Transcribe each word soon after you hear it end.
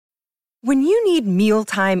When you need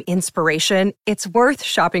mealtime inspiration, it's worth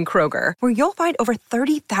shopping Kroger, where you'll find over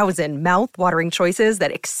 30,000 mouth-watering choices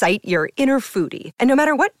that excite your inner foodie. And no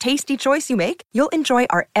matter what tasty choice you make, you'll enjoy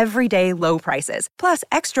our everyday low prices, plus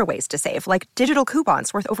extra ways to save, like digital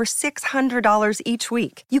coupons worth over $600 each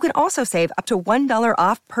week. You can also save up to $1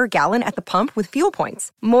 off per gallon at the pump with fuel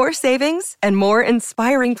points. More savings and more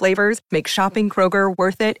inspiring flavors make shopping Kroger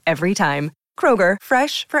worth it every time. Kroger,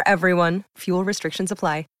 fresh for everyone. Fuel restrictions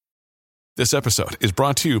apply. This episode is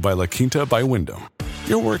brought to you by La Quinta by Wyndham.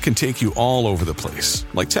 Your work can take you all over the place,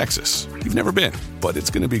 like Texas. You've never been, but it's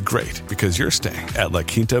going to be great because you're staying at La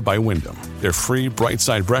Quinta by Wyndham. Their free Bright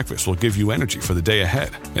Side breakfast will give you energy for the day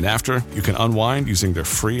ahead. And after, you can unwind using their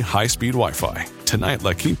free high-speed Wi-Fi. Tonight,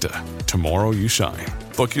 La Quinta. Tomorrow, you shine.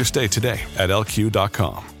 Book your stay today at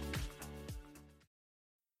lq.com.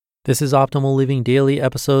 This is Optimal Living Daily,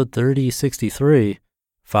 episode 3063,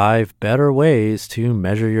 5 Better Ways to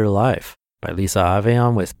Measure Your Life, by Lisa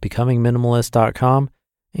Avellan with BecomingMinimalist.com,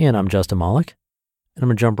 and I'm Justin Malik, and I'm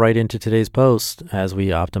going to jump right into today's post as we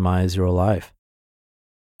optimize your life.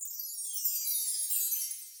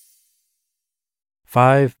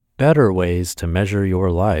 5 Better Ways to Measure Your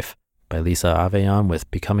Life, by Lisa Avellan with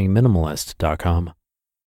BecomingMinimalist.com.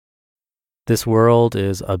 This world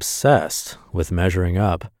is obsessed with measuring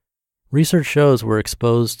up. Research shows we're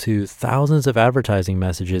exposed to thousands of advertising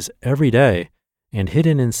messages every day, and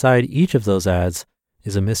hidden inside each of those ads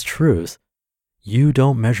is a mistruth. You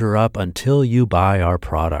don't measure up until you buy our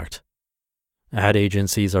product. Ad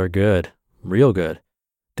agencies are good, real good.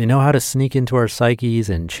 They know how to sneak into our psyches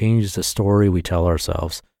and change the story we tell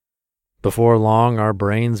ourselves. Before long, our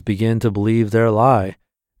brains begin to believe their lie,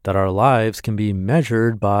 that our lives can be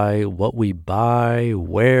measured by what we buy,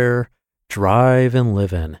 wear, drive, and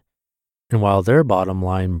live in. And while their bottom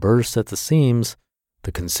line bursts at the seams,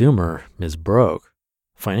 the consumer is broke,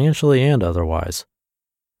 financially and otherwise.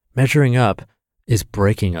 Measuring up is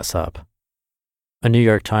breaking us up. A New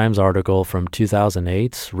York Times article from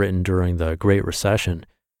 2008, written during the Great Recession,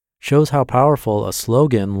 shows how powerful a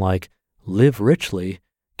slogan like "Live Richly"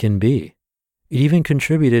 can be. It even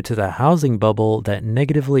contributed to the housing bubble that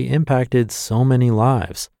negatively impacted so many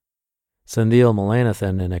lives. Sandhil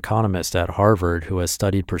Mullainathan, an economist at Harvard who has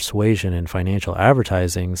studied persuasion in financial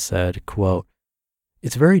advertising, said, quote,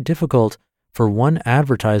 "It's very difficult for one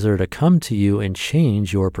advertiser to come to you and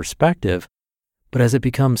change your perspective, but as it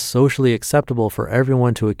becomes socially acceptable for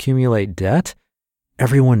everyone to accumulate debt,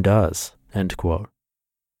 everyone does," end quote.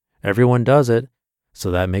 Everyone does it, so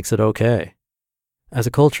that makes it okay. As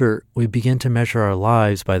a culture, we begin to measure our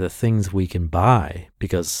lives by the things we can buy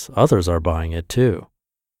because others are buying it too.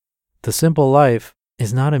 The simple life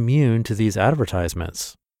is not immune to these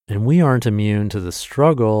advertisements, and we aren't immune to the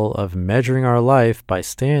struggle of measuring our life by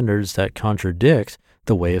standards that contradict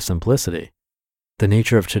the way of simplicity. The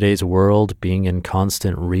nature of today's world, being in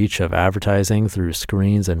constant reach of advertising through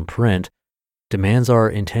screens and print, demands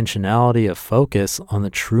our intentionality of focus on the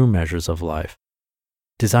true measures of life.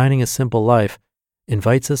 Designing a simple life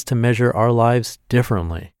invites us to measure our lives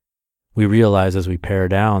differently. We realize as we pare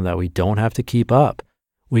down that we don't have to keep up.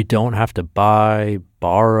 We don't have to buy,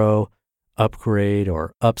 borrow, upgrade,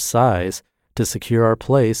 or upsize to secure our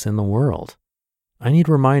place in the world. I need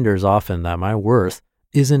reminders often that my worth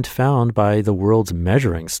isn't found by the world's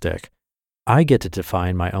measuring stick. I get to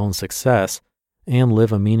define my own success and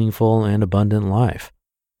live a meaningful and abundant life.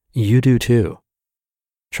 You do too.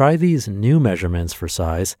 Try these new measurements for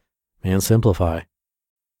size and simplify.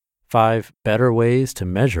 5 better ways to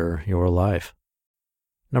measure your life.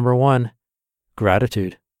 Number 1,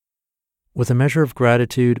 gratitude. With a measure of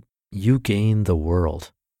gratitude, you gain the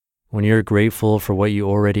world. When you're grateful for what you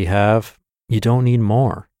already have, you don't need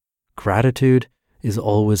more. Gratitude is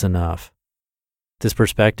always enough. This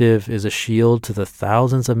perspective is a shield to the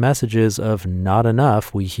thousands of messages of not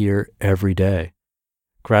enough we hear every day.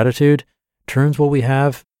 Gratitude turns what we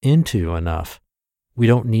have into enough. We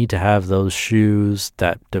don't need to have those shoes,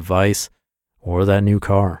 that device, or that new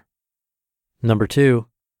car. Number 2,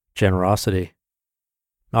 generosity.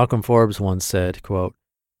 Malcolm Forbes once said, quote,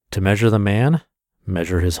 "To measure the man,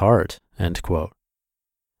 measure his heart," end quote.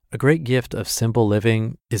 A great gift of simple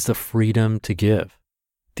living is the freedom to give.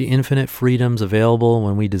 The infinite freedoms available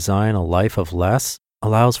when we design a life of less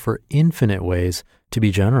allows for infinite ways to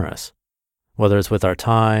be generous. Whether it's with our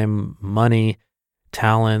time, money,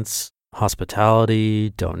 talents,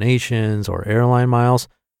 hospitality, donations, or airline miles,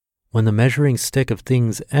 when the measuring stick of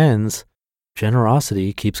things ends,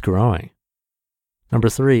 generosity keeps growing. Number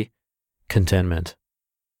 3, contentment.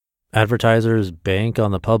 Advertisers bank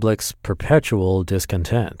on the public's perpetual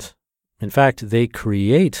discontent. In fact, they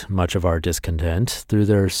create much of our discontent through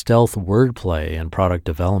their stealth wordplay and product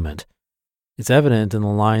development. It's evident in the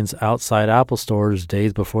lines outside Apple stores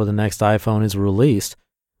days before the next iPhone is released,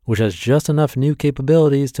 which has just enough new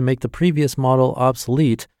capabilities to make the previous model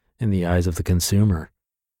obsolete in the eyes of the consumer.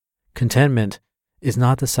 Contentment is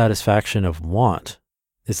not the satisfaction of want.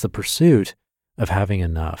 It's the pursuit of having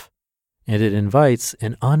enough, and it invites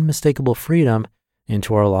an unmistakable freedom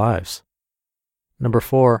into our lives. Number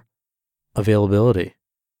 4, availability.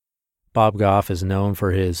 Bob Goff is known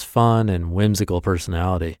for his fun and whimsical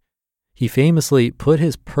personality. He famously put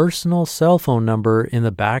his personal cell phone number in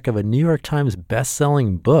the back of a New York Times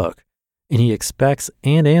best-selling book, and he expects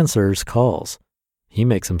and answers calls. He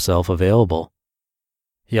makes himself available.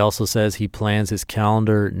 He also says he plans his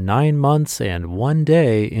calendar 9 months and 1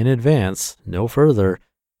 day in advance, no further,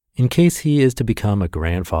 in case he is to become a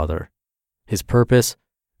grandfather. His purpose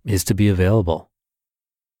is to be available.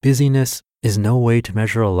 Busyness is no way to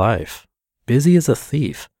measure a life. Busy is a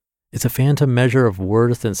thief. It's a phantom measure of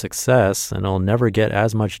worth and success, and it'll never get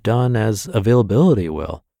as much done as availability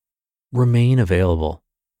will. Remain available.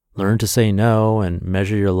 Learn to say no and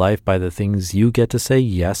measure your life by the things you get to say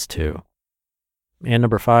yes to. And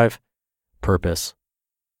number 5, purpose.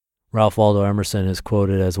 Ralph Waldo Emerson is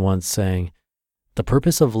quoted as once saying, "The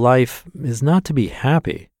purpose of life is not to be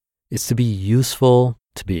happy. It's to be useful,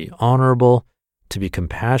 to be honorable, to be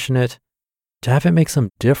compassionate, to have it make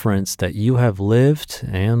some difference that you have lived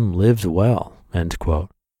and lived well," end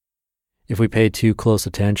quote. If we pay too close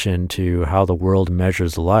attention to how the world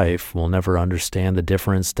measures life, we'll never understand the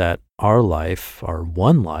difference that our life, our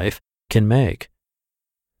one life, can make.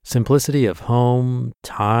 Simplicity of home,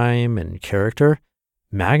 time, and character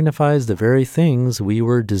magnifies the very things we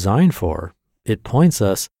were designed for. It points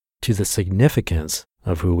us to the significance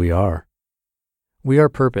of who we are. We are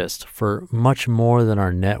purposed for much more than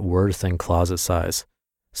our net worth and closet size.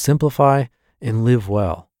 Simplify and live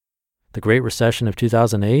well. The Great Recession of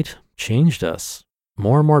 2008 changed us.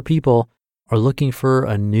 More and more people are looking for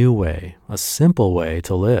a new way, a simple way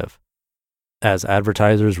to live. As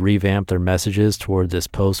advertisers revamp their messages toward this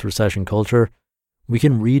post-recession culture, we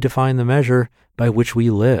can redefine the measure by which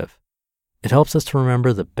we live. It helps us to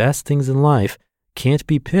remember the best things in life can't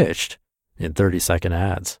be pitched in 30-second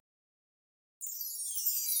ads.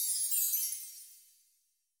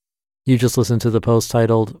 You just listened to the post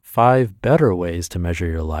titled 5 Better Ways to Measure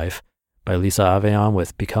Your Life by Lisa Avellan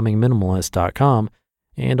with BecomingMinimalist.com,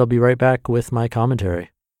 and I'll be right back with my commentary.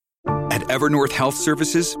 At Evernorth Health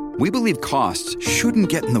Services, we believe costs shouldn't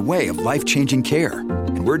get in the way of life-changing care,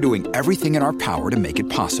 and we're doing everything in our power to make it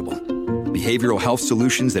possible. Behavioral health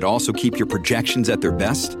solutions that also keep your projections at their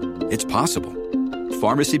best? It's possible.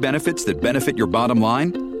 Pharmacy benefits that benefit your bottom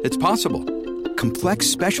line? It's possible. Complex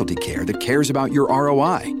specialty care that cares about your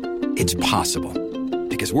ROI? It's possible.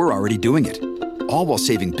 Because we're already doing it. All while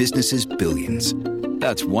saving businesses billions.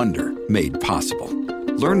 That's Wonder made possible.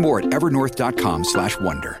 Learn more at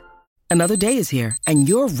evernorth.com/wonder. Another day is here, and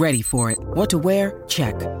you're ready for it. What to wear?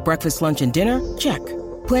 Check. Breakfast, lunch, and dinner? Check.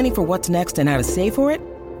 Planning for what's next and how to save for it?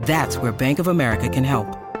 That's where Bank of America can help.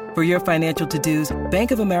 For your financial to-dos,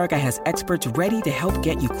 Bank of America has experts ready to help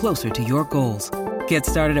get you closer to your goals. Get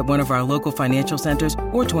started at one of our local financial centers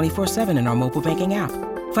or 24/7 in our mobile banking app.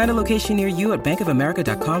 Find a location near you at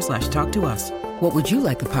bankofamerica.com/talktous. What would you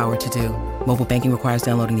like the power to do? Mobile banking requires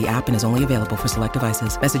downloading the app and is only available for select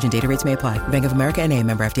devices. Message and data rates may apply. Bank of America NA,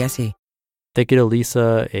 member FDIC. Thank you to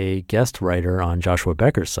Lisa, a guest writer on Joshua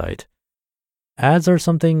Becker's site. Ads are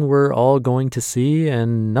something we're all going to see,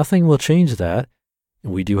 and nothing will change that.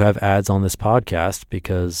 We do have ads on this podcast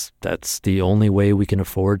because that's the only way we can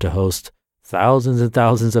afford to host thousands and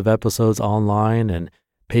thousands of episodes online and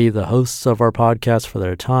pay the hosts of our podcast for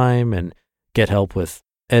their time and get help with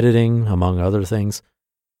editing, among other things.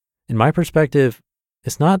 In my perspective,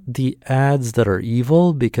 it's not the ads that are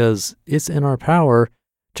evil because it's in our power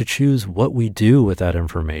to choose what we do with that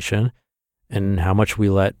information and how much we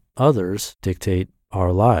let others dictate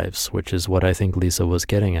our lives, which is what I think Lisa was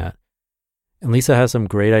getting at. And Lisa has some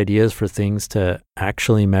great ideas for things to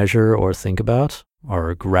actually measure or think about: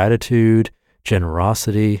 our gratitude,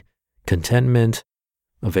 generosity, contentment,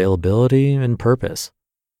 availability, and purpose.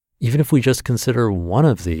 Even if we just consider one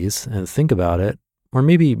of these and think about it, or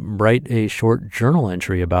maybe write a short journal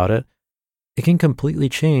entry about it, it can completely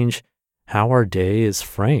change how our day is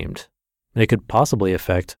framed. And it could possibly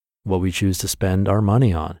affect what we choose to spend our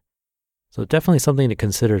money on. So definitely something to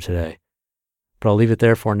consider today. But I'll leave it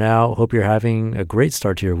there for now. Hope you're having a great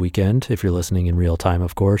start to your weekend, if you're listening in real time,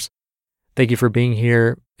 of course. Thank you for being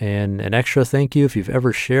here, and an extra thank you if you've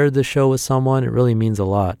ever shared this show with someone. It really means a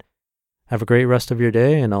lot. Have a great rest of your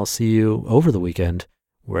day, and I'll see you over the weekend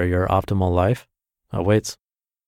where your optimal life awaits.